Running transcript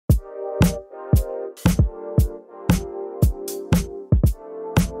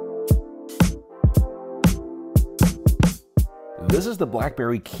This is the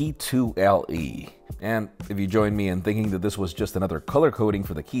BlackBerry KEY2 LE, and if you join me in thinking that this was just another color coding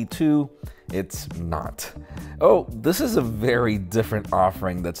for the KEY2, it's not. Oh, this is a very different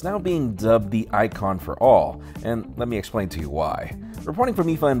offering that's now being dubbed the icon for all, and let me explain to you why. Reporting from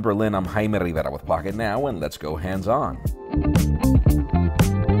IFA in Berlin, I'm Jaime Rivera with Pocketnow, and let's go hands-on.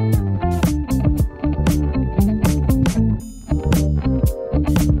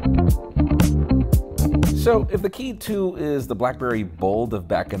 So, if the KEY2 is the BlackBerry Bold of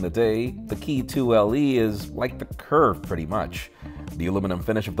back in the day, the KEY2 LE is like the Curve pretty much. The aluminum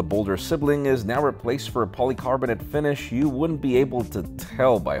finish of the bolder sibling is now replaced for a polycarbonate finish you wouldn't be able to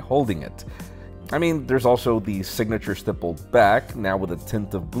tell by holding it. I mean, there's also the signature stippled back, now with a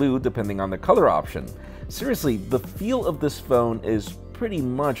tint of blue depending on the color option. Seriously, the feel of this phone is pretty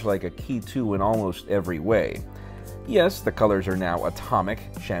much like a KEY2 in almost every way. Yes, the colors are now atomic,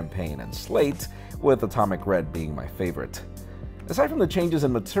 champagne, and slate, with atomic red being my favorite. Aside from the changes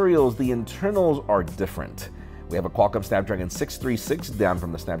in materials, the internals are different. We have a Qualcomm Snapdragon 636 down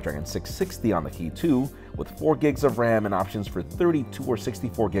from the Snapdragon 660 on the KEY2, with 4 gigs of RAM and options for 32 or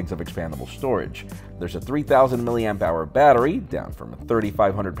 64 gigs of expandable storage. There's a 3000 mAh battery, down from a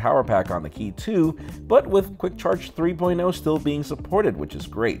 3500 power pack on the KEY2, but with Quick Charge 3.0 still being supported, which is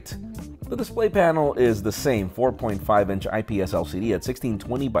great. The display panel is the same 4.5-inch IPS LCD at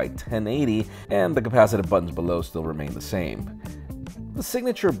 1620 by 1080, and the capacitive buttons below still remain the same. The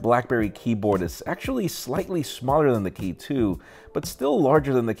signature BlackBerry keyboard is actually slightly smaller than the KEY2, but still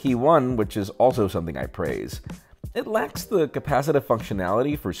larger than the KEY1, which is also something I praise. It lacks the capacitive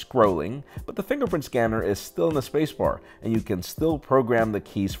functionality for scrolling, but the fingerprint scanner is still in the spacebar, and you can still program the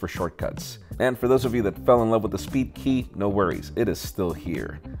keys for shortcuts. And for those of you that fell in love with the speed key, no worries, it is still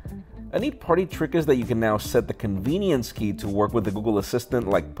here. A neat party trick is that you can now set the convenience key to work with the Google Assistant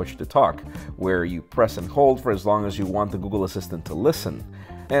like push to talk, where you press and hold for as long as you want the Google Assistant to listen.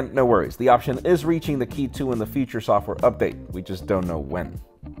 And no worries, the option is reaching the KEY2 in the future software update, we just don't know when.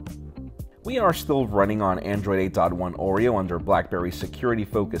 We are still running on Android 8.1 Oreo under BlackBerry's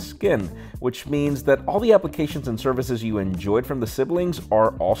security-focused skin, which means that all the applications and services you enjoyed from the siblings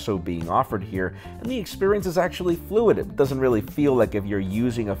are also being offered here, and the experience is actually fluid. It doesn't really feel like if you're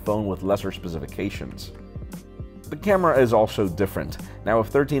using a phone with lesser specifications. The camera is also different, now with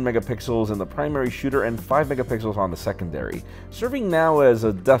 13 megapixels in the primary shooter and 5 megapixels on the secondary, serving now as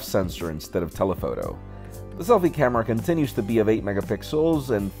a depth sensor instead of telephoto. The selfie camera continues to be of 8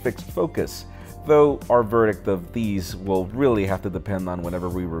 megapixels and fixed focus, though our verdict of these will really have to depend on whenever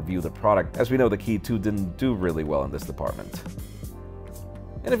we review the product, as we know the KEY2 didn't do really well in this department.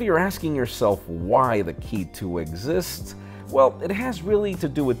 And if you're asking yourself why the KEY2 exists, well, it has really to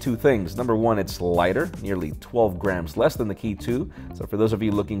do with two things. Number one, it's lighter, nearly 12 grams less than the KEY2, so for those of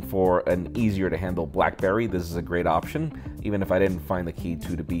you looking for an easier to handle BlackBerry, this is a great option, even if I didn't find the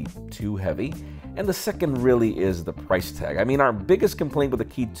KEY2 to be too heavy. And the second really is the price tag. I mean, our biggest complaint with the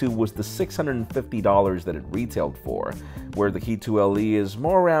KEY2 was the $650 that it retailed for, where the KEY2 LE is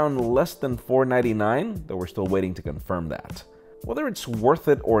more around less than $499, though we're still waiting to confirm that. Whether it's worth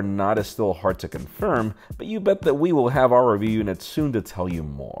it or not is still hard to confirm, but you bet that we will have our review unit soon to tell you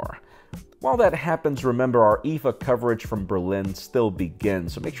more. While that happens, remember our IFA coverage from Berlin still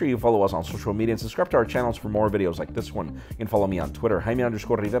begins, so make sure you follow us on social media and subscribe to our channels for more videos like this one. You can follow me on Twitter,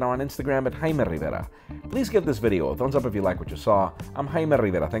 Jaime_Rivera, on Instagram at Jaime Rivera. Please give this video a thumbs up if you like what you saw. I'm Jaime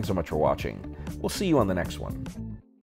Rivera, thanks so much for watching. We'll see you on the next one.